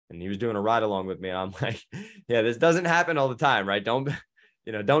I. And he was doing a ride along with me. And I'm like, yeah, this doesn't happen all the time, right? Don't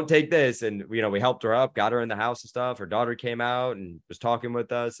take this. And, we helped her up, got her in the house and stuff. Her daughter came out and was talking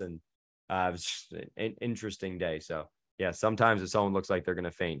with us. And it was just an interesting day. So yeah, sometimes if someone looks like they're going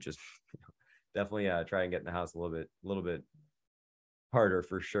to faint, just definitely try and get in the house a little bit harder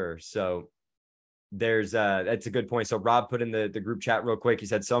for sure. So that's a good point. So Rob put in the group chat real quick. He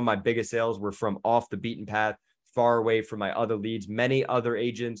said, some of my biggest sales were from off the beaten path, far away from my other leads. Many other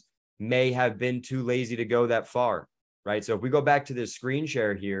agents may have been too lazy to go that far, right? So if we go back to this screen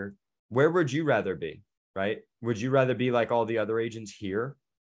share here, where would you rather be, right? Would you rather be like all the other agents here,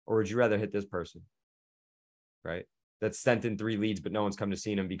 or would you rather hit this person, right? That's sent in 3 leads, but no one's come to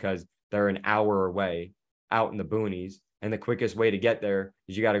see them because they're an hour away out in the boonies. And the quickest way to get there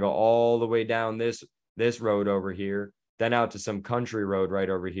is you got to go all the way down this road over here, then out to some country road right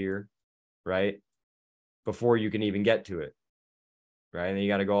over here, right? Before you can even get to it, right? And then you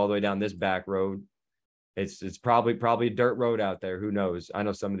got to go all the way down this back road. It's probably a dirt road out there. Who knows? I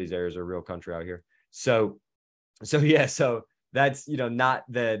know some of these areas are real country out here. So yeah, so that's, not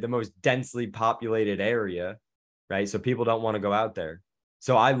the most densely populated area, right? So people don't want to go out there.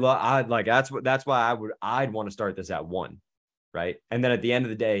 So that's why I'd want to start this at 1, right? And then at the end of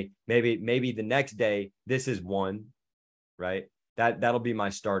the day, maybe the next day, this is 1, right? That'll be my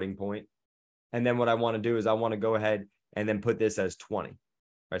starting point. And then what I want to do is I want to go ahead and then put this as 20,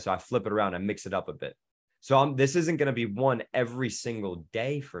 right? So I flip it around and mix it up a bit. So this isn't going to be 1 every single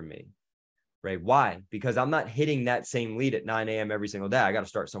day for me, right? Why? Because I'm not hitting that same lead at 9 a.m. every single day. I got to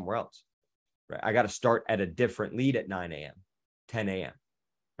start somewhere else, right? I got to start at a different lead at 9 a.m., 10 a.m.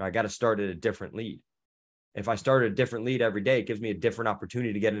 I got to start at a different lead. If I start at a different lead every day, it gives me a different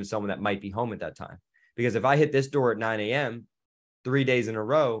opportunity to get into someone that might be home at that time. Because if I hit this door at 9 a.m. 3 days in a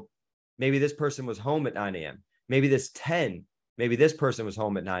row, Maybe this person was home at 9 a.m. Maybe this person was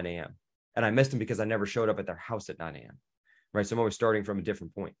home at 9 a.m. And I missed them because I never showed up at their house at 9 a.m. Right. So I'm always starting from a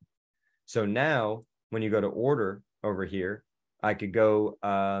different point. So now when you go to order over here, I could go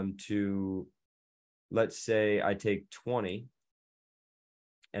to, let's say I take 20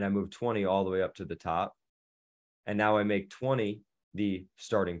 and I move 20 all the way up to the top. And now I make 20 the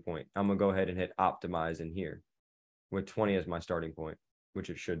starting point. I'm going to go ahead and hit optimize in here with 20 as my starting point, which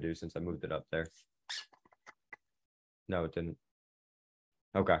it should do since I moved it up there. No, it didn't.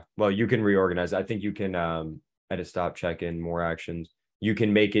 Okay. Well, you can reorganize. I think you can edit, stop, check in, more actions. You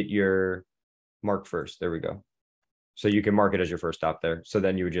can make it your mark first. There we go. So you can mark it as your first stop there. So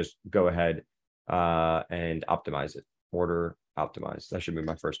then you would just go ahead and optimize it. Order, optimize. That should be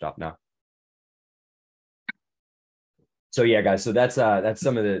my first stop now. So yeah, guys. So that's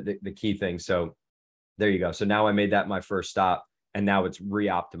some of the key things. So there you go. So now I made that my first stop, and now it's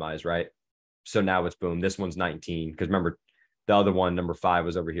re-optimized, right? So now it's boom. This one's 19 because remember the other one, number 5,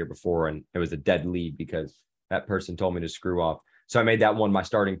 was over here before, and it was a dead lead because that person told me to screw off. So I made that one my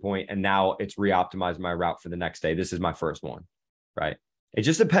starting point, and now it's re-optimized my route for the next day. This is my first one, right? It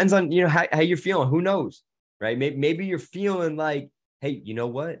just depends on, how you're feeling. Who knows, right? Maybe you're feeling like, hey, you know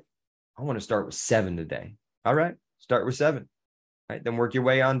what? I want to start with 7 today. All right, start with 7, right? Then work your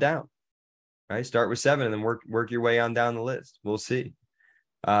way on down, right? Start with 7 and then work your way on down the list. We'll see.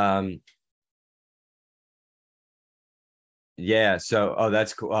 Yeah. So,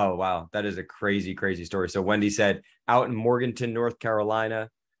 that's cool. Oh, wow. That is a crazy, crazy story. So Wendy said, out in Morganton, North Carolina,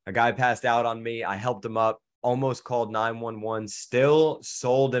 a guy passed out on me. I helped him up, almost called 911, still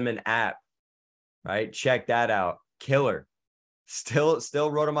sold him an app, right? Check that out. Killer. Still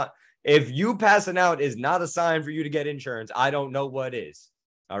wrote him up. If you passing out is not a sign for you to get insurance, I don't know what is.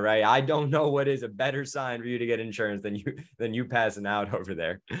 All right. I don't know what is a better sign for you to get insurance than you passing out over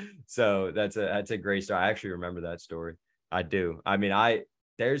there. So that's a great story. I actually remember that story. I do. I mean,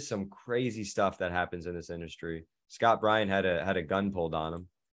 there's some crazy stuff that happens in this industry. Scott Bryant had a gun pulled on him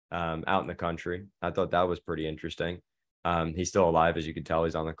out in the country. I thought that was pretty interesting. He's still alive, as you can tell.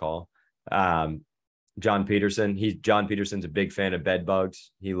 He's on the call. John Peterson's a big fan of bed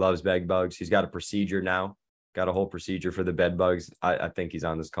bugs. He loves bed bugs. He's got a procedure now. Got a whole procedure for the bed bugs. I think he's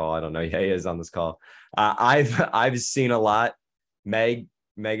on this call. I don't know. Yeah, he is on this call. I've seen a lot. Megan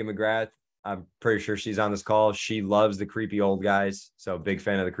McGrath, I'm pretty sure she's on this call. She loves the creepy old guys. So big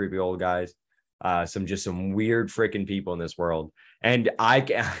fan of the creepy old guys. Some weird freaking people in this world. And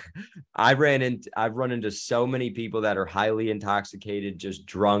I've run into so many people that are highly intoxicated, just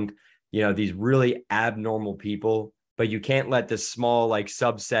drunk, these really abnormal people, but you can't let this small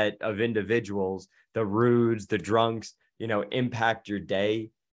subset of individuals, the rudes, the drunks, impact your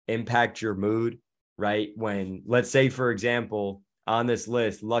day, impact your mood, right? When, let's say, for example, on this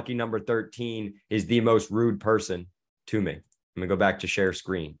list, lucky number 13 is the most rude person to me. I'm going to go back to share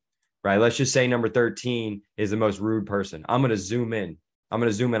screen, right? Let's just say number 13 is the most rude person. I'm going to zoom in. I'm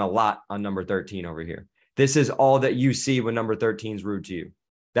going to zoom in a lot on number 13 over here. This is all that you see when number 13 is rude to you.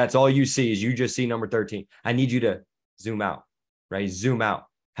 That's all you see is you just see number 13. I need you to zoom out, right? Zoom out,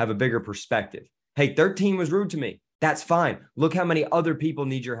 have a bigger perspective. Hey, 13 was rude to me. That's fine. Look how many other people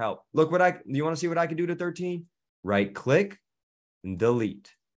need your help. Look you want to see what I can do to 13? Right click and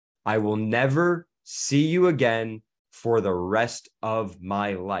delete. I will never see you again for the rest of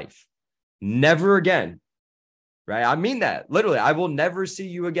my life. Never again, right? I mean that literally. I will never see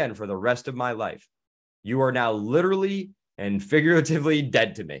you again for the rest of my life. You are now literally and figuratively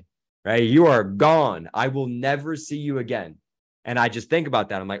dead to me, right? You are gone. I will never see you again. And I just think about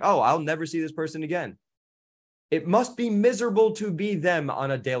that. I'm like, oh, I'll never see this person again. It must be miserable to be them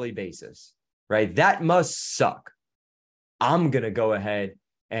on a daily basis, right? That must suck. I'm going to go ahead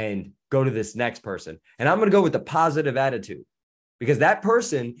and go to this next person. And I'm going to go with the positive attitude because that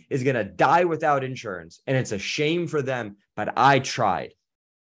person is going to die without insurance. And it's a shame for them, but I tried,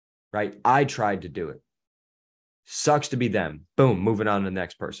 right? I tried to do it. Sucks to be them. Boom, moving on to the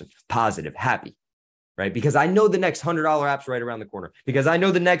next person. Positive, happy, right? Because I know the next $100 app's right around the corner. Because I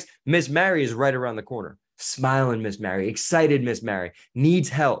know the next Miss Mary is right around the corner. Smiling Miss Mary, excited Miss Mary, needs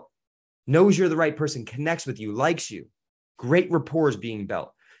help, knows you're the right person, connects with you, likes you. Great rapport is being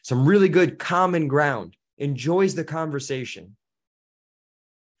built. Some really good common ground, enjoys the conversation,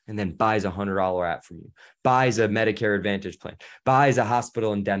 and then buys a $100 app from you, buys a Medicare Advantage plan, buys a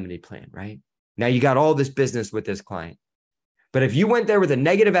hospital indemnity plan, right? Now you got all this business with this client. But if you went there with a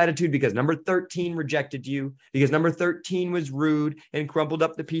negative attitude because number 13 rejected you, because number 13 was rude and crumpled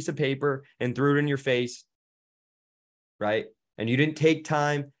up the piece of paper and threw it in your face, right? And you didn't take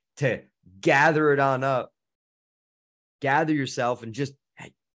time to gather it on up, gather yourself and just,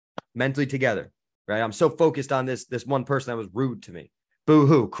 hey, mentally together, right? I'm so focused on this one person that was rude to me.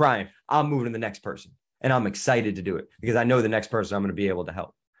 Boo-hoo, crying. I'm moving to the next person. And I'm excited to do it because I know the next person I'm going to be able to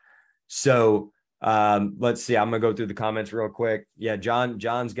help. So let's see. I'm going to go through the comments real quick. Yeah,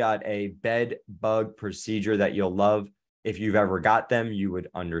 John's got a bed bug procedure that you'll love. If you've ever got them, you would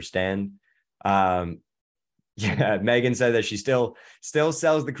understand. Yeah, Megan said that she still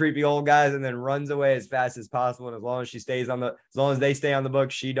sells the creepy old guys and then runs away as fast as possible. And as long as they stay on the book,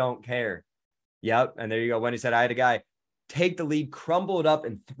 she don't care. Yep. And there you go. Wendy said, I had a guy take the lead, crumble it up,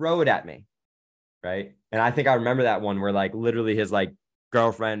 and throw it at me. Right. And I think I remember that one where like literally his like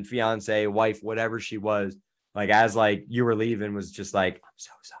girlfriend, fiance, wife, whatever she was, like as like you were leaving was just like, I'm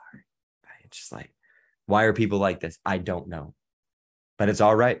so sorry. Right? It's just like, why are people like this? I don't know. But it's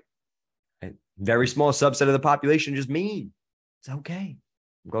all right. A very small subset of the population just mean. It's okay.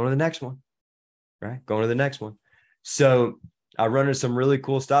 I'm going to the next one. Right. Going to the next one. So I run into some really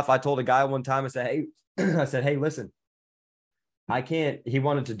cool stuff. I told a guy one time, I said, hey, listen, I can't, he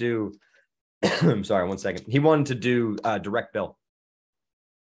wanted to do, I'm sorry, 1 second. He wanted to do direct bill.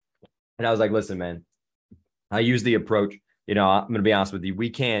 And I was like, listen, man, I use the approach, I'm going to be honest with you. We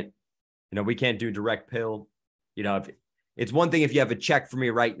can't do direct bill. If it's one thing, if you have a check for me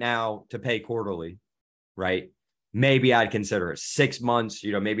right now to pay quarterly, right? Maybe I'd consider it 6 months,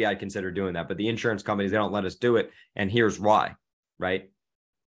 maybe I'd consider doing that, but the insurance companies, they don't let us do it. And here's why, right?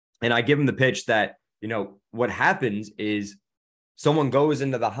 And I give them the pitch that, what happens is someone goes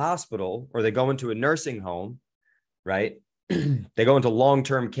into the hospital or they go into a nursing home, right? They go into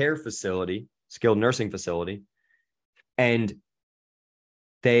long-term care facility, skilled nursing facility, and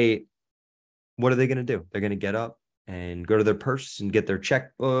what are they going to do? They're going to get up and go to their purse and get their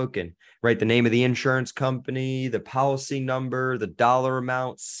checkbook and write the name of the insurance company, the policy number, the dollar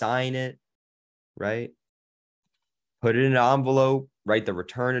amount, sign it, right? Put it in an envelope, write the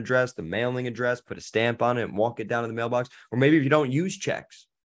return address, the mailing address, put a stamp on it and walk it down to the mailbox. Or maybe if you don't use checks,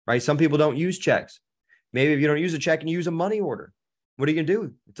 right? Some people don't use checks. Maybe if you don't use a check and you use a money order, what are you going to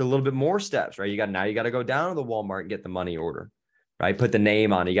do? It's a little bit more steps, right? You got to go down to the Walmart and get the money order, right? Put the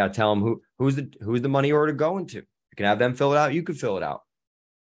name on it. You got to tell them who's the money order going to. You can have them fill it out. You can fill it out.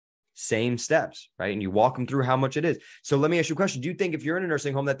 Same steps, right? And you walk them through how much it is. So let me ask you a question. Do you think if you're in a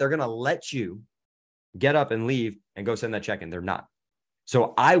nursing home that they're going to let you get up and leave and go send that check in? They're not.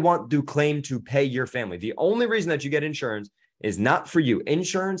 So I want to claim to pay your family. The only reason that you get insurance is not for you.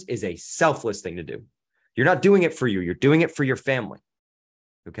 Insurance is a selfless thing to do. You're not doing it for you. You're doing it for your family.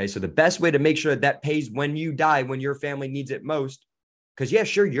 Okay. So the best way to make sure that pays when you die, when your family needs it most, because yeah,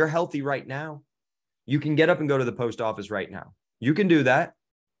 sure, you're healthy right now. You can get up and go to the post office right now. You can do that.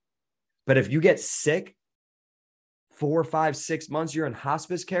 But if you get sick, 4, 5, 6 months, you're in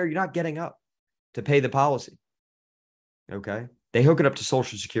hospice care, you're not getting up to pay the policy. Okay. They hook it up to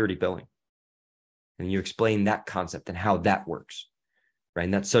Social Security billing. And you explain that concept and how that works. Right.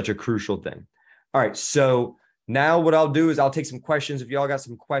 And that's such a crucial thing. All right. So now what I'll do is I'll take some questions. If y'all got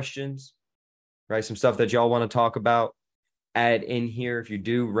some questions, right? Some stuff that y'all want to talk about, add in here. If you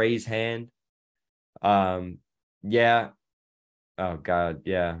do, raise hand. Yeah. Oh God.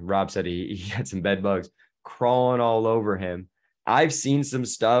 Yeah. Rob said he had some bed bugs crawling all over him. I've seen some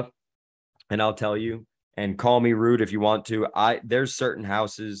stuff and I'll tell you, and call me rude if you want to. There's certain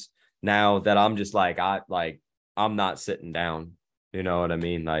houses now that I'm just like, I'm not sitting down. You know what I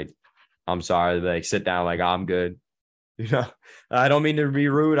mean? Like, I'm sorry, like sit down, like I'm good. I don't mean to be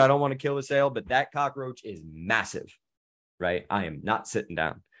rude. I don't want to kill the sale, but that cockroach is massive, right? I am not sitting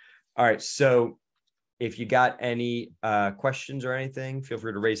down. All right. So if you got any questions or anything, feel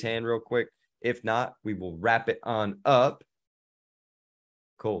free to raise hand real quick. If not, we will wrap it on up.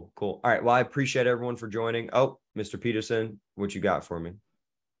 Cool. All right. Well, I appreciate everyone for joining. Oh, Mr. Peterson, what you got for me?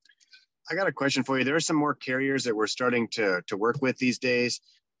 I got a question for you. There are some more carriers that we're starting to work with these days.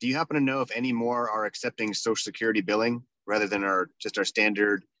 Do you happen to know if any more are accepting Social Security billing rather than our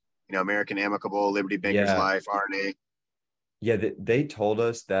standard, American Amicable, Liberty Bankers Life, RNA? Yeah, they told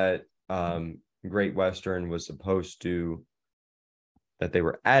us that Great Western was supposed to, that they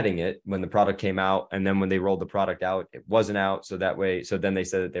were adding it when the product came out. And then when they rolled the product out, it wasn't out. So then they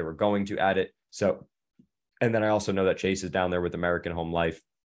said that they were going to add it. So, and then I also know that Chase is down there with American Home Life,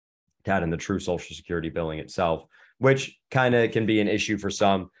 adding the true Social Security billing itself, which kind of can be an issue for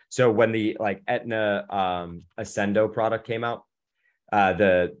some. So when the Aetna Ascendo product came out,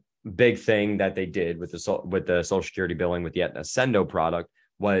 the big thing that they did with the Social Security billing with the Aetna Ascendo product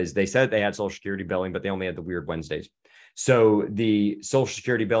was they said they had Social Security billing, but they only had the weird Wednesdays. So the Social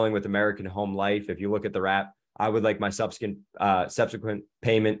Security billing with American Home Life, if you look at the wrap, I would like my subsequent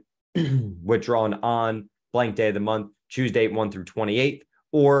payment withdrawn on blank day of the month, choose date 1 through 28,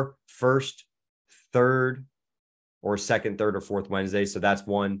 or first, third, or second, third, or fourth Wednesday. So that's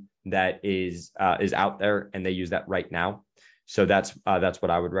one that is out there, and they use that right now. So that's what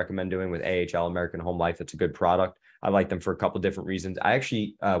I would recommend doing with AHL, American Home Life. It's a good product. I like them for a couple of different reasons. I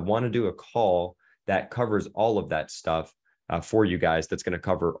actually want to do a call that covers all of that stuff for you guys. That's going to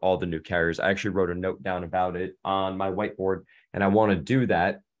cover all the new carriers. I actually wrote a note down about it on my whiteboard, and I want to do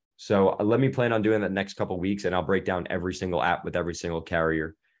that. So let me plan on doing that next couple of weeks, and I'll break down every single app with every single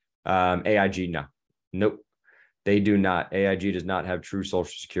carrier. AIG, nope, they do not. AIG does not have true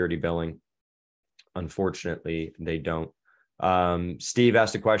Social Security billing. Unfortunately, they don't. Steve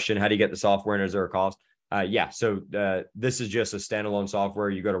asked a question: how do you get the software, and is there a cost? Yeah, so this is just a standalone software.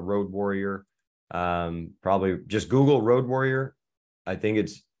 You go to Road Warrior, probably just Google Road Warrior. I think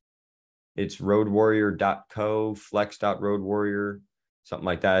it's roadwarrior.co, flex.roadwarrior, something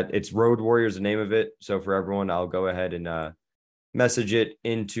like that. It's Road Warrior is the name of it. So for everyone, I'll go ahead and message it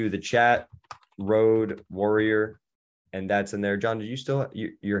into the chat, Road Warrior, and that's in there. John, did you still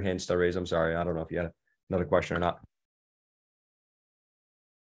your hand still raised? I'm sorry, I don't know if you had another question or not.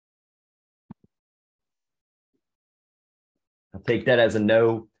 I'll take that as a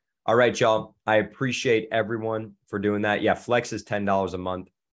no. All right, y'all. I appreciate everyone for doing that. Yeah, Flex is $10 a month.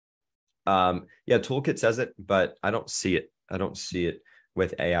 Yeah, Toolkit says it, but I don't see it. I don't see it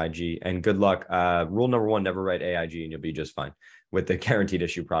with AIG. And good luck. Rule number one, never write AIG and you'll be just fine with the guaranteed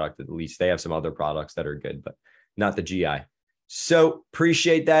issue product. At least they have some other products that are good, but not the GI. So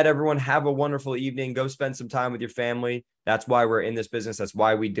appreciate that, everyone. Have a wonderful evening. Go spend some time with your family. That's why we're in this business. That's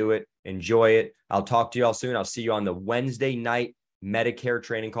why we do it. Enjoy it. I'll talk to you all soon. I'll see you on the Wednesday night Medicare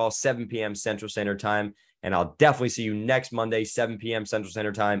training call, 7 p.m. Central Standard Time. And I'll definitely see you next Monday, 7 p.m. Central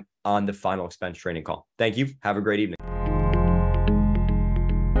Standard Time on the final expense training call. Thank you. Have a great evening.